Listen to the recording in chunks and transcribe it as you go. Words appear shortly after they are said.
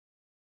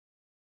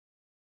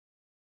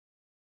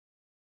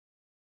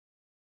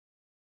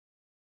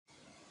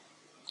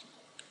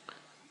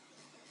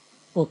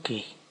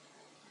Okay,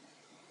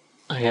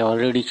 I have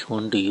already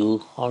shown to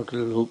you how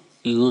to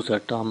use the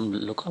term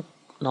lookup.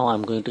 Now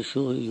I'm going to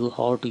show you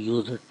how to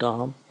use the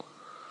term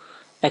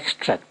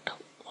extract,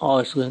 how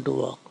it's going to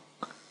work.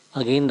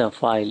 Again, the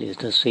file is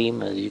the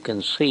same. As you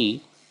can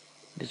see,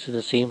 this is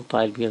the same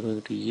file we are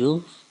going to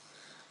use,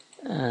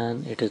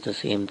 and it is the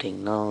same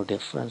thing, no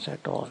difference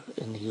at all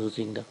in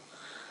using the.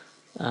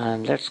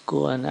 And let's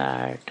go and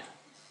add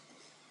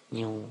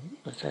new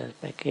SSIS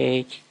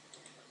package,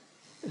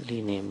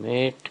 rename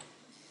it,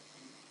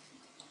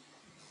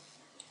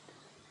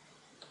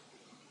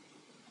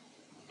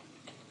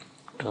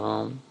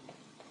 term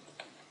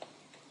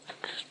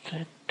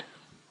extract,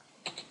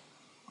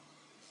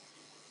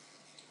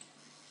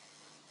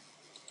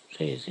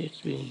 says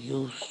it's being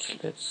used.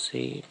 Let's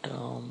say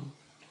term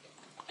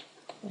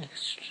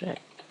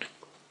extract,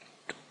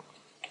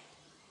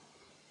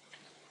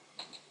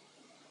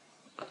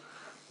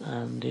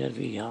 and there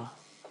we are.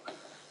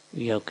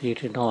 We have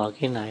created. Now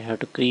again I have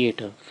to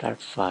create a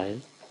flat file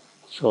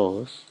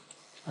source.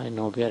 I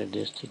know where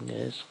this thing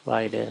is.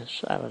 File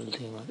is, I will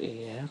think of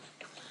AF.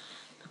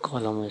 The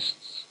column is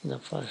the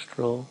first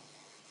row.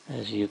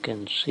 As you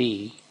can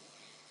see,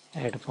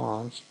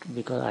 advanced,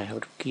 because I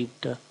have to keep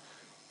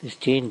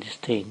change this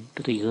thing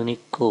to the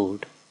unique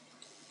code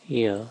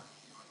here,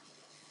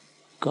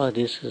 because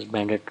this is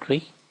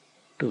mandatory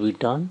to be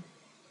done.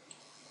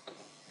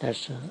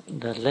 That's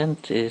the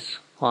length is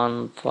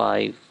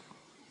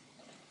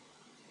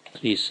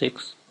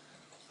 1536.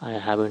 I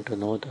happen to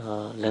know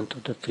the length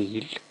of the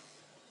field,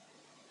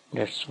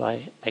 that's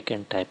why I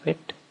can type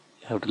it.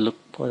 You have to look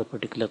for the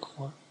particular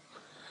one.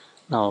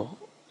 Now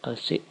I'll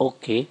say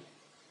OK,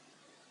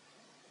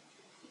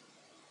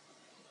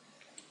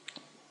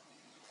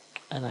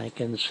 and I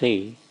can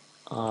say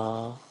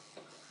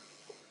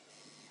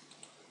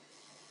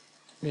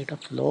data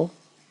flow,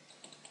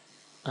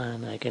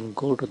 and I can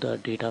go to the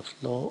data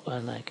flow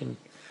and I can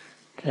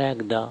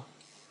drag that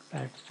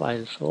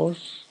file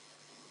source,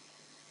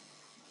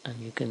 and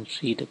you can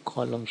see the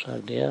columns are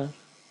there,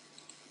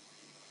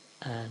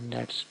 and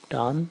that's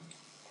done.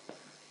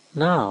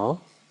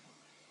 Now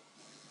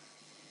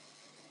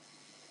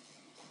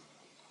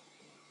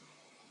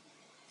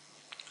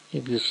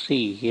if you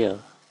see here,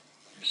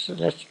 so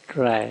let's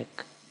drag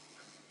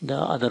the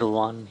other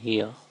one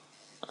here.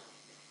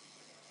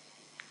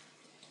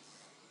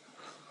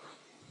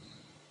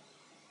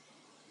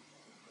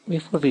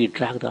 Before we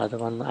drag the other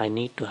one, I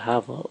need to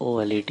have a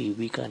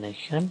OLEDV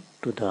connection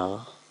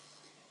to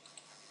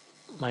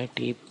my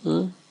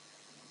table,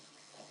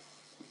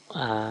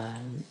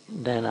 and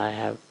then I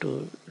have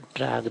to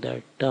drag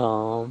the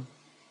term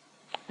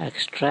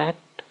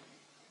extract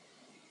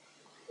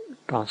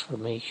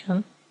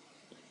transformation.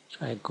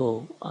 So I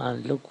go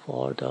and look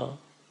for the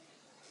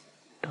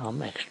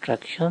term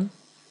extraction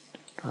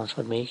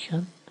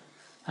transformation.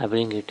 I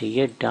bring it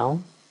here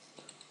down,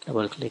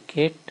 double click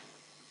it.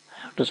 I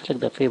have to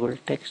select the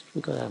favorite text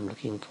because I'm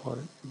looking for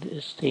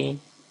this thing,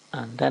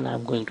 and then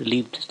I'm going to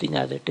leave this thing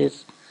as it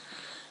is.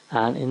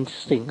 And in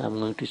this thing I'm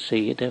going to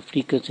say the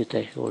frequency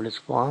threshold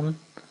is 1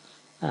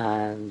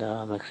 and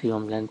the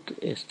maximum length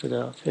is to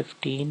the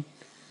 15,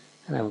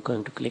 and I'm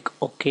going to click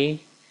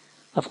OK.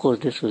 Of course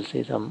this will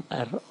say some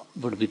error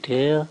would be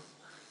there.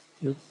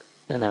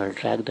 Then I will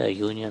drag the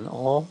union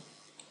all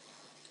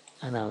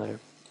and I will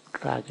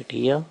drag it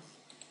here,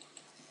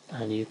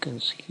 and you can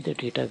see the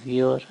data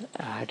viewer,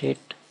 add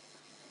it,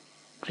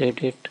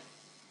 create it,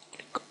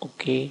 click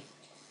OK.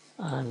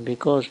 And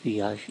because we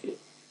are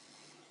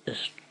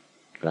just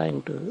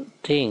trying to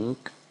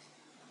think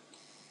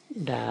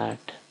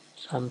that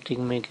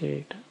something may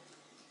get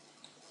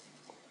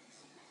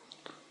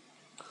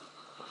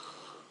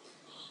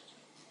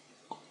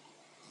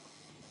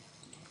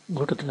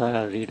go to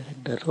the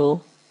redirect the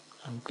row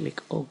and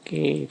click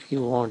OK. If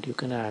you want, you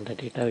can add the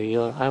data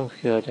viewer. I'm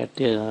sure that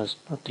there is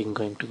nothing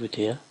going to be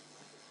there,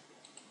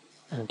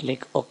 and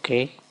click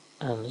OK,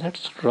 and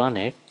let's run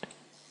it.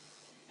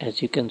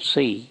 As you can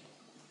see,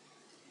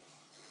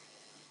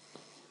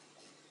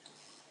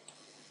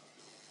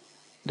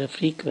 the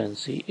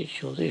frequency, it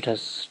shows it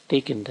has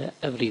taken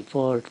every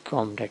word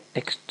from that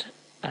text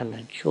and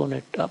then shown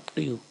it up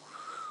to you.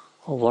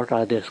 Or what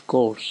are the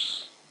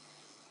scores?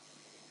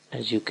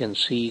 As you can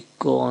see,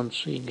 go on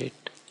seeing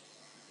it.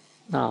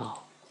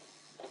 Now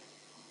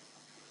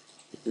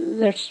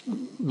let's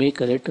make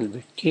a little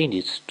bit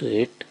changes to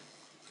it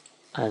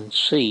and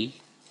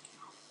see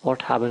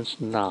what happens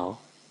now.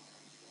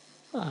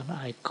 And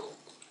I go,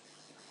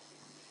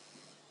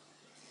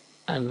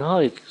 and now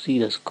if you see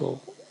the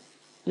score,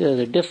 there's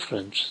a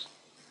difference.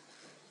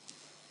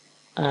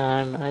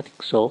 And I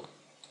think so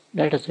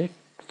that is it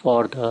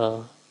for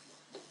the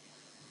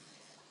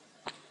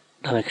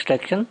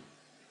extraction.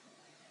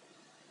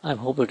 I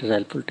hope it is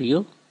helpful to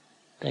you.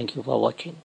 Thank you for watching.